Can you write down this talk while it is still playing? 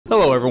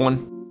Hello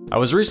everyone. I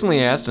was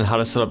recently asked on how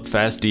to set up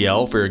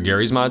FastDL for your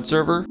Garry's mod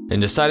server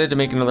and decided to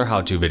make another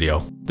how-to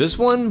video. This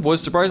one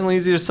was surprisingly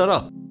easy to set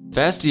up.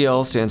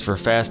 FastDL stands for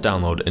Fast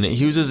Download, and it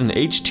uses an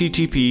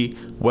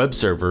HTTP web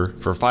server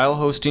for file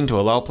hosting to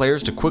allow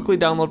players to quickly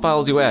download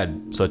files you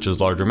add, such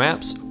as larger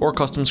maps or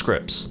custom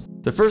scripts.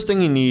 The first thing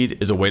you need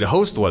is a way to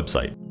host the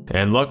website,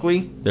 and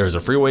luckily, there is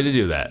a free way to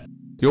do that.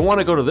 You'll want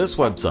to go to this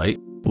website,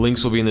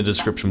 links will be in the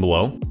description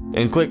below,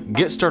 and click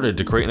Get Started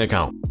to create an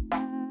account.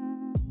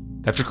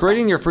 After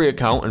creating your free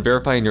account and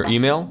verifying your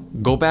email,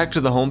 go back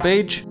to the home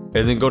page,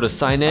 and then go to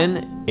Sign In,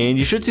 and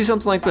you should see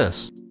something like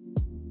this.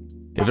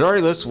 If it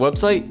already lists the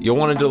website, you'll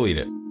want to delete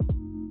it.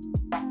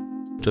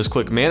 Just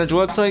click Manage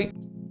Website,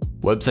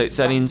 Website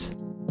Settings,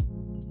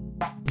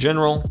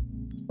 General,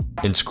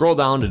 and scroll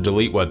down to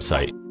Delete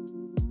Website.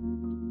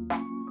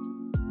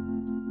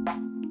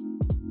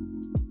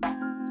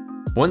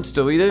 Once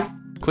deleted,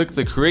 click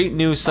the Create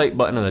New Site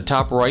button on the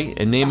top right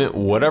and name it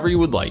whatever you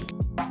would like,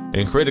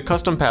 and create a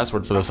custom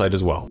password for the site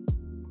as well.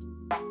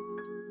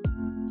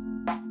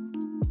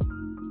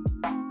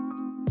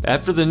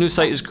 After the new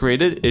site is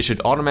created, it should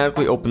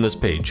automatically open this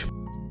page.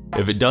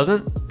 If it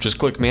doesn't, just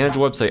click Manage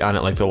Website on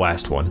it like the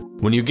last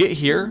one. When you get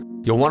here,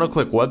 you'll want to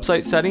click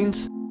Website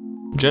Settings,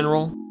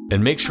 General,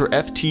 and make sure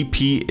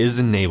FTP is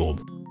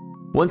enabled.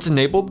 Once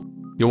enabled,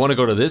 you'll want to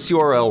go to this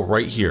URL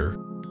right here.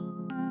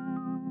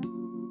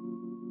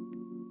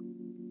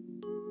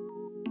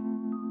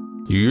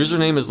 Your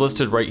username is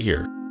listed right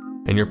here,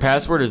 and your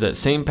password is that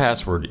same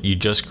password you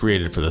just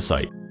created for the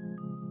site.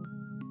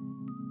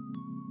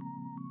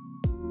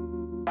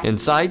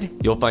 Inside,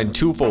 you'll find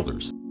two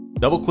folders.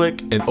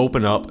 Double-click and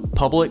open up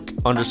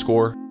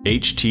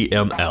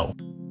public_HTML.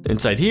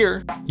 Inside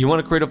here, you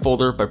want to create a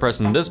folder by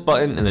pressing this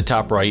button in the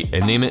top right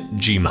and name it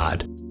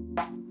Gmod.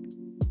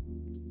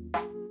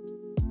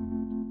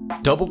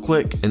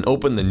 Double-click and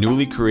open the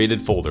newly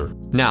created folder.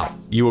 Now,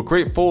 you will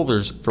create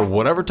folders for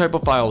whatever type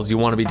of files you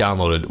want to be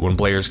downloaded when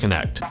players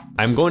connect.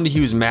 I'm going to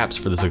use maps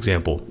for this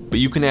example,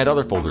 but you can add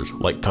other folders,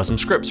 like custom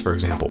scripts for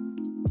example.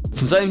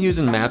 Since I am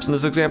using maps in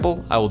this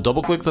example, I will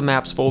double-click the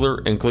maps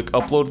folder and click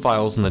Upload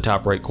Files in the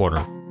top right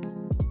corner.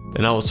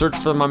 And I will search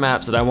for my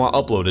maps that I want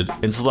uploaded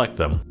and select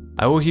them.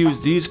 I will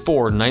use these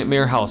 4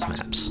 Nightmare House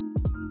maps.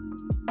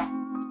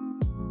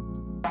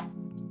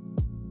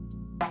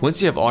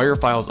 Once you have all your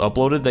files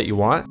uploaded that you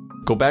want,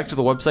 go back to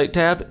the website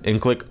tab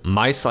and click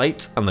My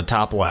Sites on the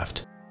top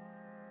left.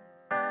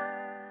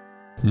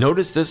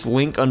 Notice this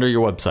link under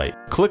your website.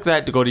 Click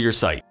that to go to your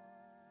site.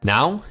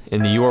 Now,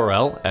 in the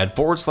URL, add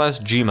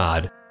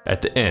 /gmod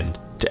at the end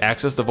to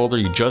access the folder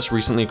you just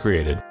recently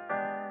created.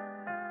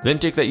 Then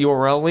take that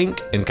URL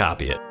link and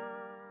copy it.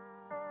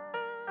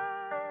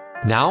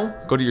 Now,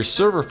 go to your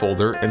server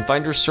folder and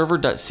find your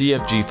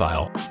server.cfg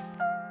file.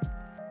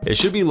 It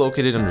should be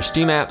located under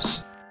Steam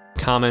Apps,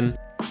 Common,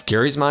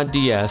 Garry's Mod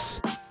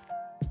DS,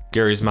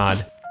 Garry's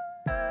Mod,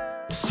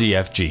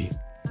 CFG.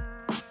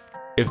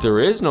 If there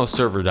is no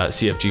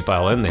server.cfg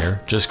file in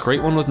there, just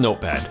create one with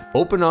Notepad.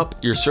 Open up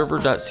your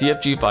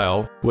server.cfg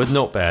file with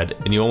Notepad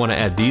and you'll want to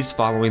add these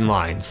following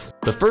lines.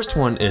 The first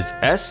one is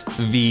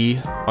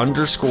sv_download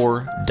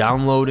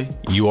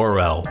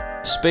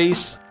URL,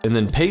 space, and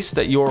then paste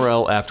that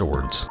URL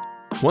afterwards.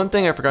 One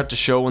thing I forgot to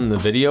show in the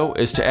video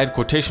is to add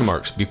quotation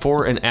marks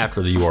before and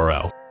after the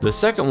URL. The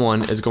second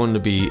one is going to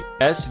be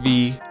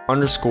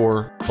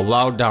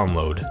sv_allow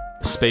download,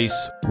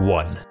 space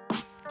 1.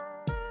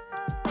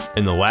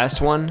 And the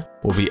last one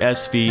will be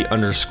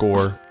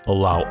sv_allow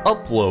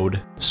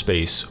upload,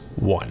 space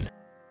 1.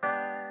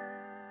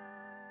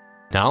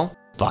 Now,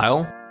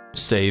 file,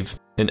 save,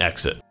 and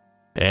exit.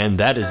 And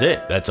that is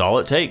it. That's all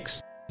it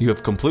takes. You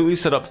have completely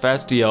set up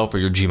FastDL for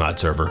your Gmod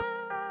server.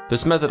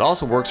 This method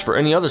also works for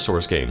any other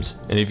source games,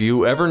 and if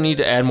you ever need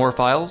to add more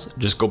files,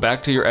 just go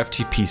back to your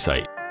FTP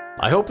site.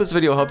 I hope this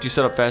video helped you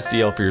set up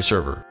FastDL for your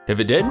server. If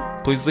it did,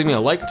 please leave me a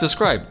like and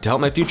subscribe to help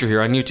my future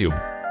here on YouTube.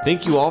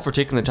 Thank you all for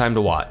taking the time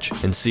to watch,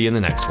 and see you in the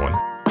next one.